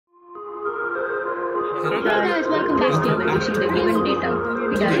Hey guys, welcome back to using the given data.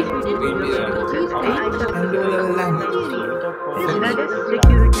 We dive into vulnerabilities and hide the low-level language. That is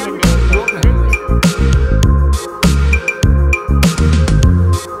security and ethics.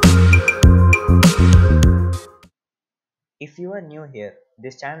 If you are new here,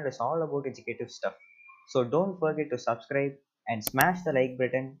 this channel is all about educative stuff. So don't forget to subscribe and smash the like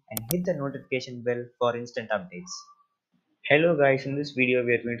button and hit the notification bell for instant updates. Hello guys, in this video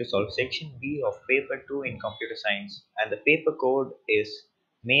we are going to solve section B of paper 2 in computer science and the paper code is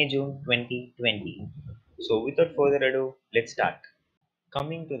May-June 2020. So without further ado, let's start.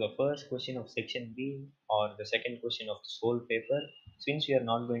 Coming to the first question of section B or the second question of this whole paper, since we are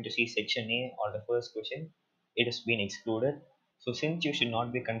not going to see section A or the first question, it has been excluded. So since you should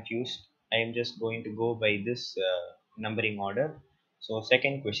not be confused, I am just going to go by this numbering order. So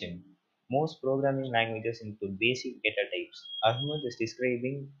second question, most programming languages include basic data types. Ahmed is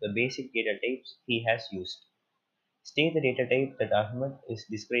describing the basic data types he has used. State the data type that Ahmed is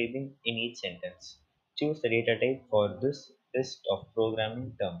describing in each sentence. Choose the data type for this list of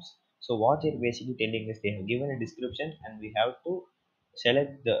programming terms. So what they're basically telling is they have given a description and we have to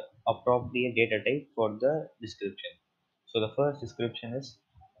select the appropriate data type for the description. So the first description is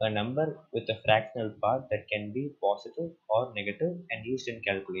a number with a fractional part that can be positive or negative and used in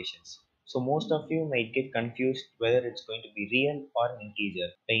calculations. So most of you might get confused whether it's going to be real or an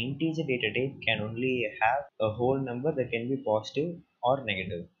integer. The integer data type can only have a whole number that can be positive or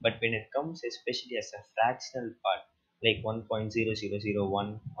negative. But when it comes especially as a fractional part like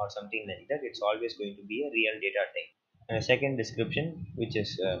 1.0001 or something like that, it's always going to be a real data type. And a second description which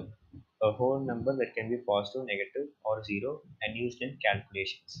is a whole number that can be positive, negative or zero and used in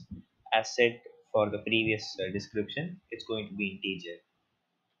calculations. As said for the previous description, it's going to be integer.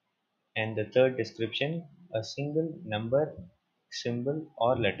 And the third description, a single number, symbol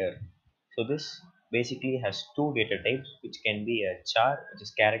or letter. So this basically has two data types which can be a char which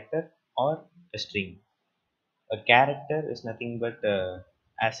is character or a string. A character is nothing but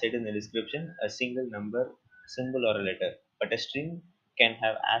as said in the description, a single number, symbol or a letter. But a string can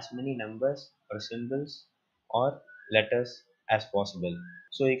have as many numbers or symbols or letters as possible.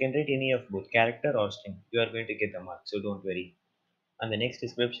 So you can write any of both character or string. You are going to get the mark, so don't worry. And the next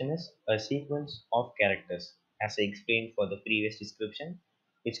description is a sequence of characters. As I explained for the previous description,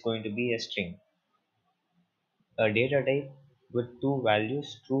 it's going to be a string. A data type with two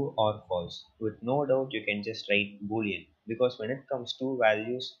values, true or false. With no doubt, you can just write Boolean because when it comes to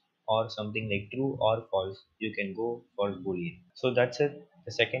values or something like true or false, you can go for Boolean. So that's it.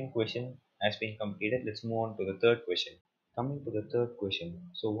 The second question has been completed. Let's move on to the third question. Coming to the third question.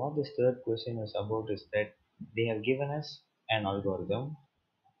 So what this third question is about is that they have given us an algorithm.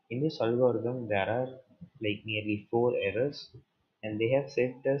 In this algorithm, there are like nearly four errors, and they have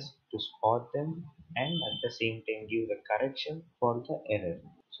set us to spot them and at the same time give the correction for the error.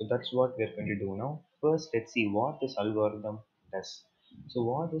 So that's what we're going to do now. First, let's see what this algorithm does. So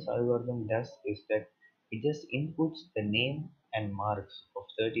what this algorithm does is that it just inputs the name and marks of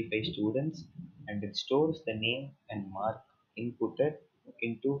 35 students and it stores the name and mark inputted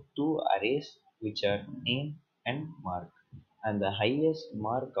into two arrays which are name and mark, and the highest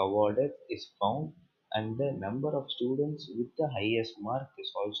mark awarded is found and the number of students with the highest mark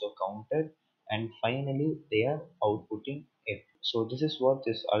is also counted, and finally they are outputting it. So this is what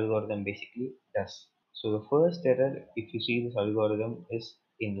this algorithm basically does. So the first error, if you see this algorithm, is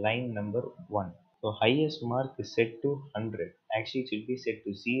in line number 1. So highest mark is set to 100. Actually it should be set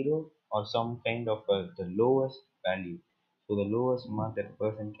to 0 or some kind of the lowest value. So the lowest mark that a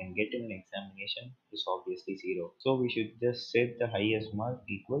person can get in an examination is obviously 0. So we should just set the highest mark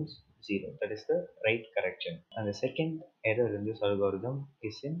equals 0. That is the right correction. And the second error in this algorithm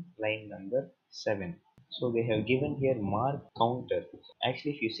is in line number 7. So they have given here mark counter.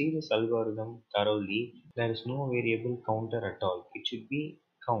 Actually, if you see this algorithm thoroughly, there is no variable counter at all. It should be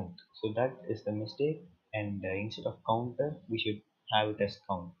count. So that is the mistake, and instead of counter, we should have it as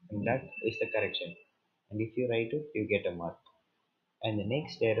count, and that is the correction. And if you write it, you get a mark. And the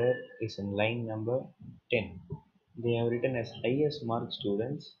next error is in line number 10. They have written as highest mark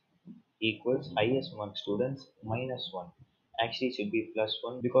students equals highest mark students minus 1. Actually it should be plus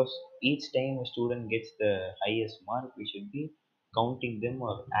 1 because each time a student gets the highest mark we should be counting them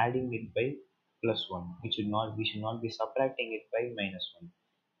or adding it by plus 1. We should not be subtracting it by minus 1.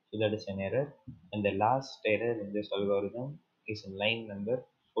 So that is an error. And the last error in this algorithm is in line number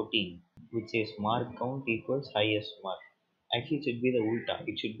 14, which says mark count equals highest mark. Actually, it should be the ulta.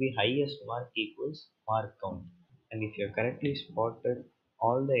 It should be highest mark equals mark count. And if you have correctly spotted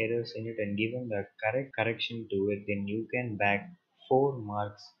all the errors in it and given the correct correction to it, then you can bag 4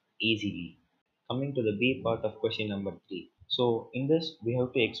 marks easily. coming to the B part of question number 3. So in this we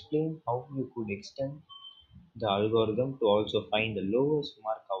have to explain how you could extend the algorithm to also find the lowest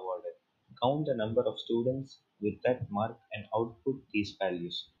mark awarded. Count the number of students with that mark and output these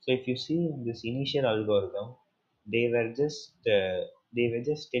values. So if you see in this initial algorithm, they were just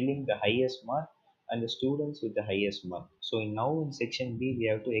telling the highest mark and the students with the highest mark. So now in section B, we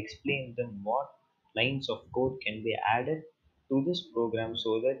have to explain them what lines of code can be added to this program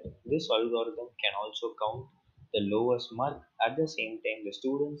so that this algorithm can also count the lowest mark at the same time the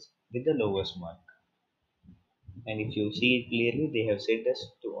students with the lowest mark. And if you see it clearly, they have said us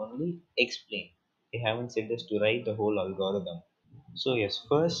to only explain. They haven't said us to write the whole algorithm. So yes,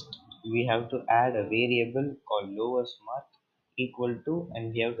 first we have to add a variable called lowest mark equal to,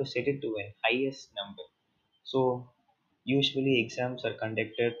 and we have to set it to an highest number. So usually exams are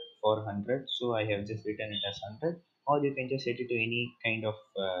conducted for 100, so I have just written it as 100, or you can just set it to any kind of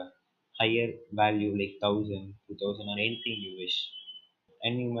higher value like 1000, 2000, or anything you wish.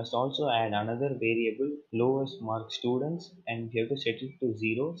 And you must also add another variable lowest mark students, and we have to set it to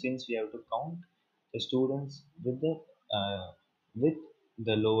 0 since we have to count the students with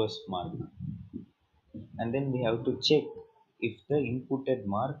the lowest mark. And then we have to check if the inputted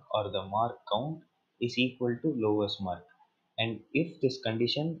mark or the mark count is equal to lowest mark, and if this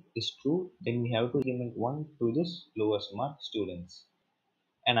condition is true, then we have to increment 1 to this lowest mark students.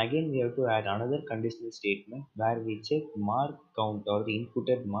 And again, we have to add another conditional statement where we check mark count or the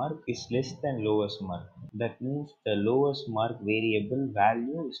inputted mark is less than lowest mark. That means the lowest mark variable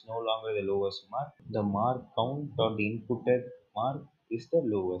value is no longer the lowest mark. The mark count or the inputted mark is the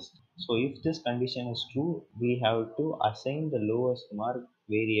lowest. So if this condition is true, we have to assign the lowest mark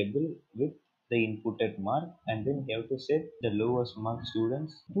variable with the inputted mark, and then we have to set the lowest mark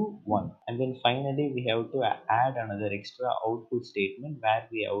students to 1. And then finally we have to add another extra output statement where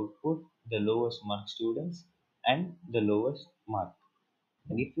we output the lowest mark students and the lowest mark.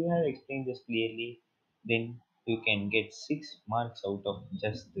 And if you have explained this clearly, then you can get 6 marks out of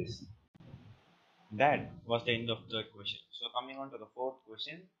just this. That was the end of the third question. So coming on to the fourth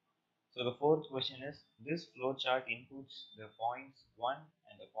question. So the fourth question is, this flowchart inputs the points won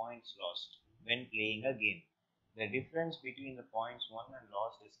and the points lost when playing a game. The difference between the points won and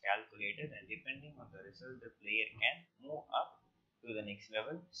lost is calculated, and depending on the result the player can move up to the next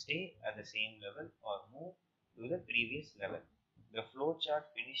level, stay at the same level, or move to the previous level. The flowchart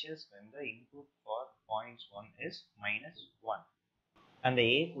finishes when the input for points won is -1. And the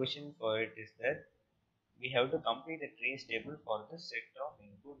A question for it is that we have to complete the trace table for the set of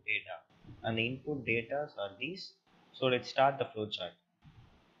input data, and the input data are these. So let's start the flowchart.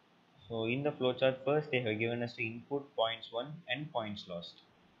 So in the flowchart, first they have given us the input points won and points lost.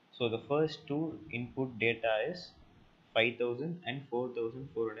 So the first two input data is 5000 and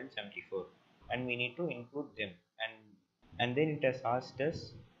 4474, and we need to input them, and then it has asked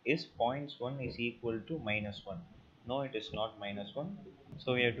us, is points 1 is equal to -1? No, it is not -1.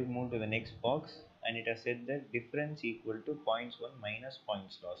 So we have to move to the next box, and it has said that difference equal to points won minus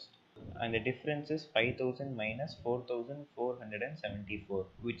points lost, and the difference is 5000 minus 4474,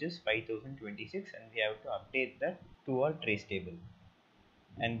 which is 5026, and we have to update that to our trace table.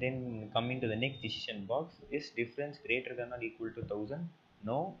 And then coming to the next decision box, is difference greater than or equal to 1000?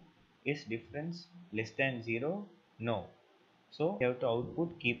 No. Is difference less than 0? No. So we have to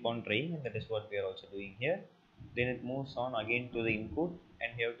output keep on trying, and that is what we are also doing here. Then it moves on again to the input,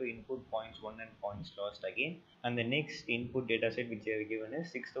 and we have to input points won and points lost again. And the next input data set which they have given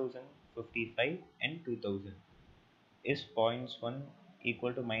is 6055 and 2000. Is points 1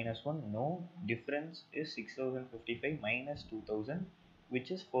 equal to -1? No. Difference is 6055 minus 2000, which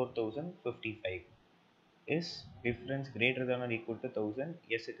is 4055. Is difference greater than or equal to 1000?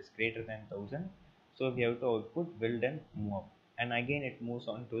 Yes, it is greater than 1000. So we have to output build and move up, and again it moves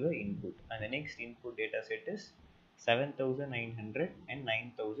on to the input, and the next input data set is 7900 and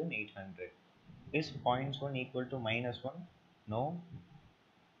 9800. Is points 1 equal to -1? No.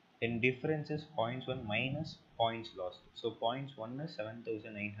 Then difference is points 1 minus points lost. So points 1 is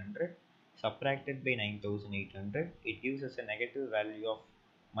 7900 subtracted by 9800. It gives us a negative value of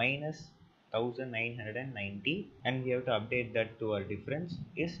minus 1990, and we have to update that to our difference.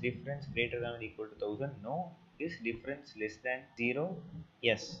 Is difference greater than or equal to 1000? No. Is difference less than 0?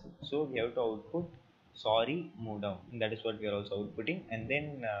 Yes. So we have to output sorry, move down. And that is what we are also outputting, and then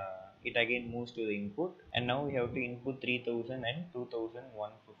it again moves to the input, and now we have to input 3000 and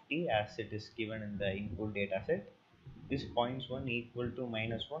 2150 as it is given in the input data set. Is points 1 equal to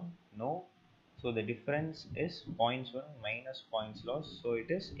 -1? No. So the difference is points 1 minus points lost, so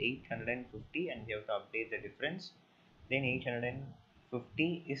it is 850, and we have to update the difference. Then 850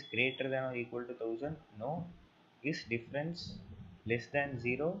 50 is greater than or equal to 1000? No. Is difference less than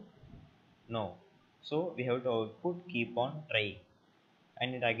 0? No. So we have to output keep on trying,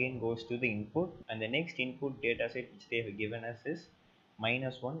 and it again goes to the input, and the next input data set which they have given us is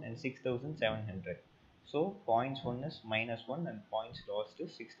 -1 and 6700. So points 1 is -1 and points lost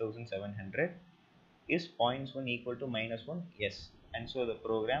is 6700. Is points 1 equal to -1? Yes. And so the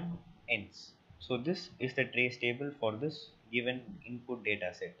program ends. So this is the trace table for this given input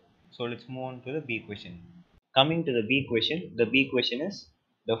data set. So let's move on to the B question. Coming to the B question is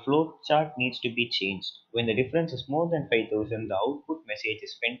the flow chart needs to be changed. When the difference is more than 5000, the output message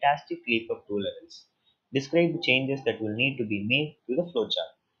is fantastic leap up 2 levels. Describe the changes that will need to be made to the flow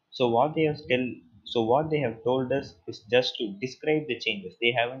chart. So what they have told us is just to describe the changes.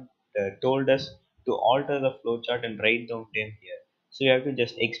 They haven't told us to alter the flow chart and write down them here. So you have to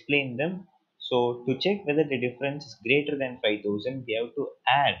just explain them. So to check whether the difference is greater than 5000, we have to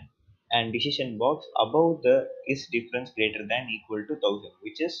add and decision box above the is difference greater than equal to 1000,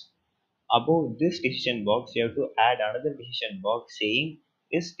 which is above this decision box you have to add another decision box saying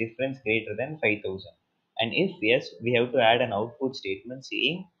is difference greater than 5000, and if yes we have to add an output statement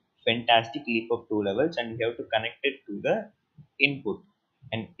saying fantastic leap of 2 levels, and we have to connect it to the input.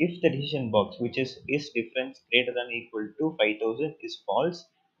 And if the decision box which is difference greater than equal to 5000 is false,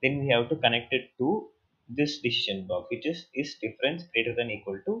 then we have to connect it to this decision box which is difference greater than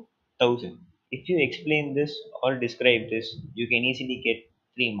equal to 1000. If you explain this or describe this, you can easily get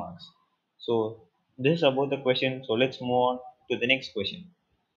 3 marks. So this is about the question. So let's move on to the next question.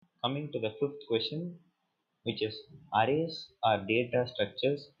 Coming to the fifth question, which is arrays are data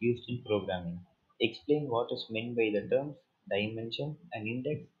structures used in programming. Explain what is meant by the terms dimension and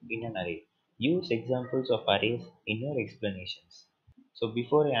index in an array. Use examples of arrays in your explanations. So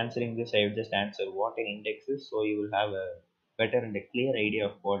before answering this, I will just answer what an index is, so you will have a better and a clear idea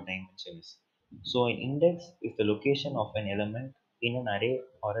of what dimension is. So an index is the location of an element in an array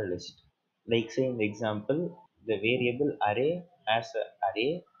or a list. Like say in the example, the variable array has an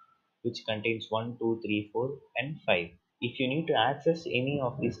array which contains 1, 2, 3, 4, and 5. If you need to access any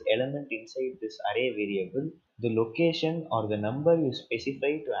of these elements inside this array variable, the location or the number you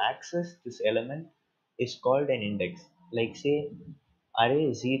specify to access this element is called an index. Like say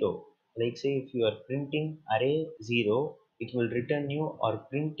array 0. Like say if you are printing array 0, it will return you or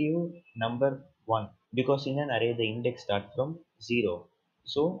print you number 1, because in an array the index starts from 0.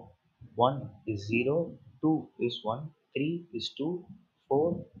 So 1 is 0, 2 is 1, 3 is 2,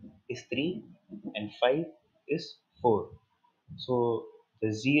 4 is 3, and 5 is 4. So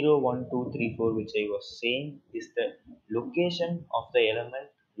the 0, 1, 2, 3, 4 which I was saying is the location of the element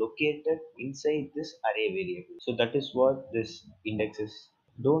located inside this array variable. So that is what this index is.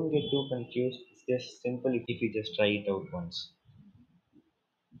 Don't get too confused. It's just simple if you just try it out once.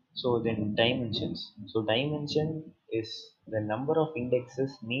 So then dimensions. So dimension is the number of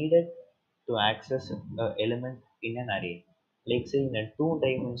indexes needed to access a element in an array. Like say in a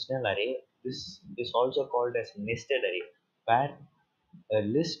two-dimensional array, this is also called as nested array, where a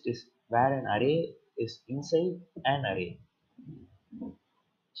list is where an array is inside an array.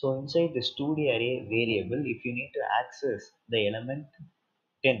 So inside this 2D array variable, if you need to access the element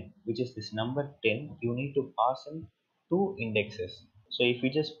 10, which is this number 10, you need to pass in two indexes. So if you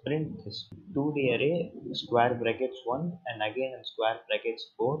just print this 2D array square brackets 1 and again in square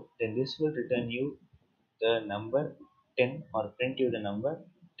brackets 4, then this will return you the number 10 or print you the number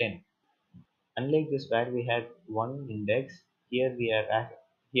 10. Unlike this where we had one index, here we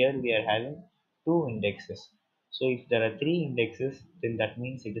are having two indexes. So if there are three indexes, then that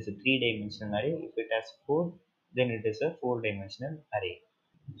means it is a three-dimensional array. If it has four, then it is a four-dimensional array.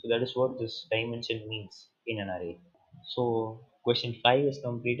 So that is what this dimension means in an array. So question 5 is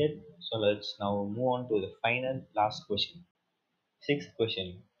completed. So let's now move on to the final last question. Sixth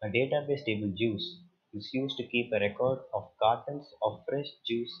question. A database table juice is used to keep a record of cartons of fresh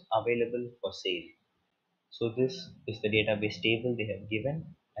juice available for sale. So this is the database table they have given,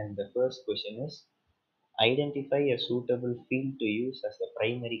 and the first question is identify a suitable field to use as the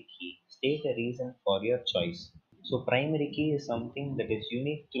primary key. State a reason for your choice. So primary key is something that is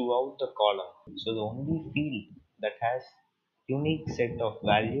unique throughout the column. So the only field that has unique set of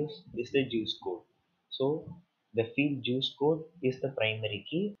values is the juice code. So the field juice code is the primary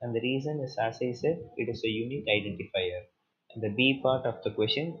key, and the reason is, as I said, it is a unique identifier. And the B part of the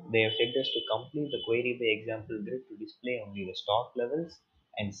question, they have said us to complete the query by example grid to display only the stock levels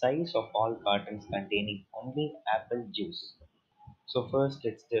and size of all cartons containing only apple juice. So first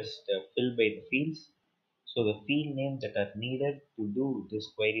let's just fill by the fields. So the field names that are needed to do this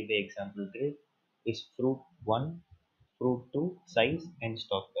query by example grid is fruit 1, fruit 2, size and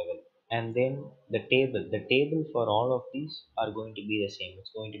stock level. And then the table for all of these are going to be the same.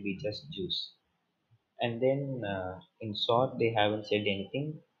 It's going to be just juice. And then in sort they haven't said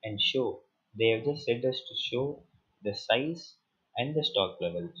anything, and show they have just said us to show the size and the stock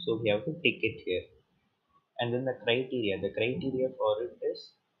level, so we have to tick it here. And then the criteria for it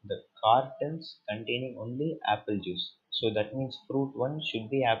is the cartons containing only apple juice, so that means fruit 1 should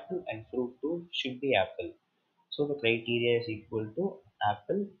be apple and fruit 2 should be apple. So the criteria is equal to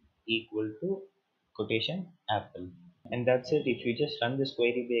apple equal to quotation apple. And that's it. If you just run this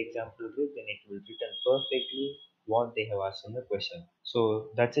query by example grid, then it will return perfectly what they have asked in the question.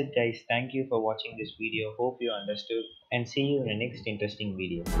 So that's it guys. Thank you for watching this video. Hope you understood, and see you in the next interesting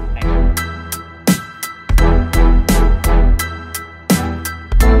video. Thank you.